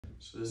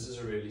So this is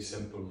a really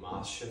simple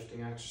mass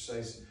shifting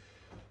exercise.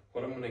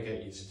 What I'm going to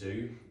get you to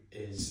do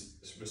is,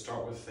 so we'll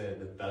start with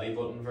the belly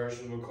button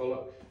version, we'll call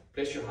it.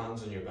 Place your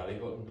hands on your belly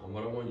button, and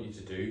what I want you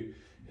to do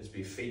is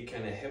be feet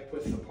kind of hip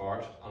width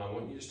apart, and I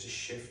want you just to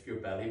shift your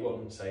belly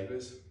button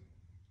sideways.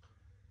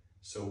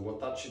 So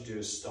what that should do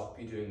is stop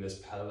you doing this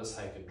pelvis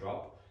hike and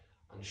drop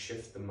and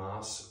shift the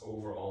mass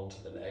over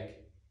onto the leg.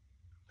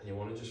 And you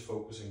want to just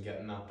focus on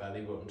getting that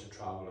belly button to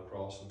travel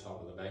across on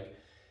top of the leg.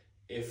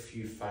 If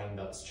you find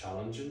that's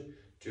challenging,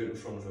 do it in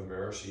front of a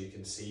mirror so you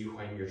can see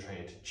when you're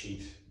trying to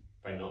cheat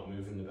by not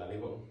moving the belly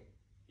button.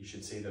 You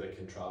should see that it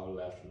can travel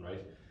left and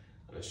right.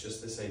 And it's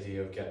just this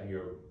idea of getting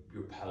your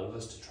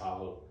pelvis to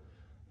travel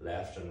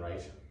left and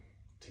right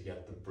to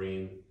get the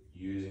brain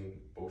using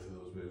both of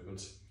those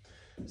movements.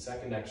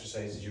 Second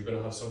exercise is you're going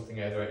to have something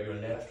either at your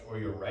left or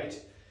your right.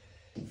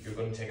 You're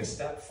going to take a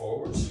step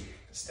forwards,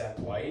 a step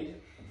wide,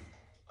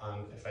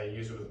 and if I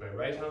use it with my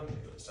right hand,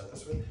 let's step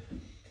this way.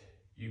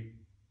 You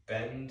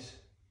bend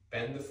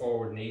the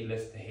forward knee,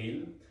 lift the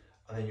heel,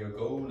 and then your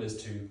goal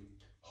is to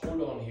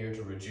hold on here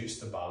to reduce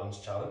the balance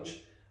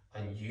challenge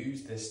and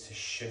use this to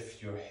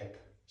shift your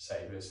hip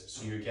sideways.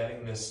 So you're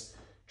getting this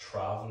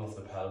travel of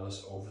the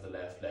pelvis over the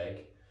left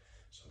leg.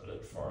 So I'm a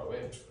little far away,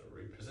 I'm just going to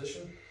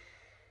reposition.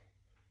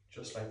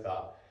 Just like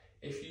that.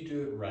 If you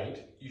do it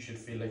right, you should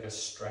feel like a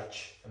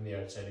stretch on the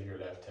outside of your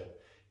left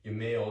hip. You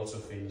may also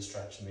feel a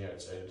stretch on the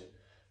outside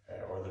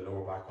or the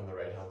lower back on the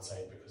right hand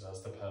side, because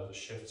as the pelvis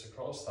shifts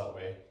across that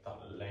way,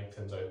 that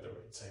lengthens out the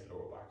right side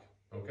lower back.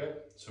 Okay,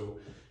 so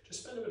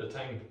just spend a bit of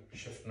time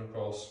shifting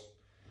across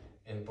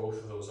in both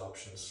of those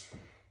options.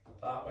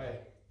 That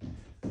way,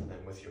 and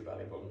then with your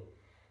belly button,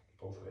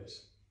 both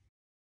ways.